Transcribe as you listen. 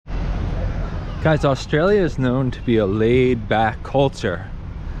Guys, Australia is known to be a laid-back culture,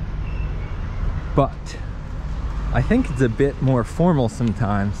 but I think it's a bit more formal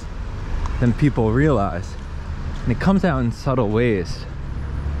sometimes than people realize, and it comes out in subtle ways.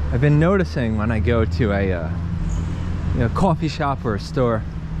 I've been noticing when I go to a coffee shop or a store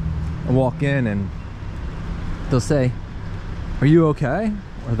and walk in, and they'll say, "Are you okay?"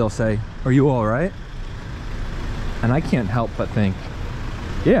 Or they'll say, "Are you all right?" And I can't help but think,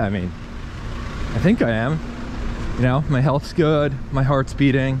 yeah, I think I am. You know, my health's good, my heart's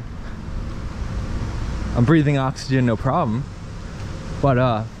beating, I'm breathing oxygen, no problem.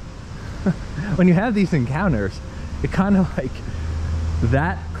 But when you have these encounters, it kind of like,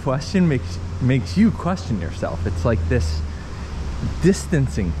 that question makes you question yourself. It's like this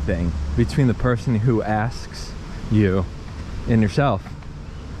distancing thing between the person who asks you and yourself.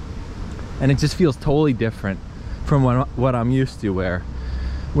 And it just feels totally different from what I'm used to, where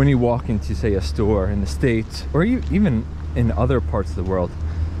when you walk into, say, a store in the States, or even in other parts of the world,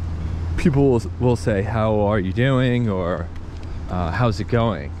 people will say, "How are you doing?" or "How's it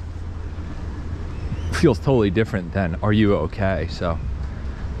going?" It feels totally different than "Are you okay?" So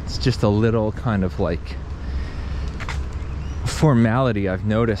it's just a little kind of like formality I've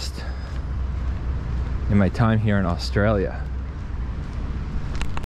noticed in my time here in Australia.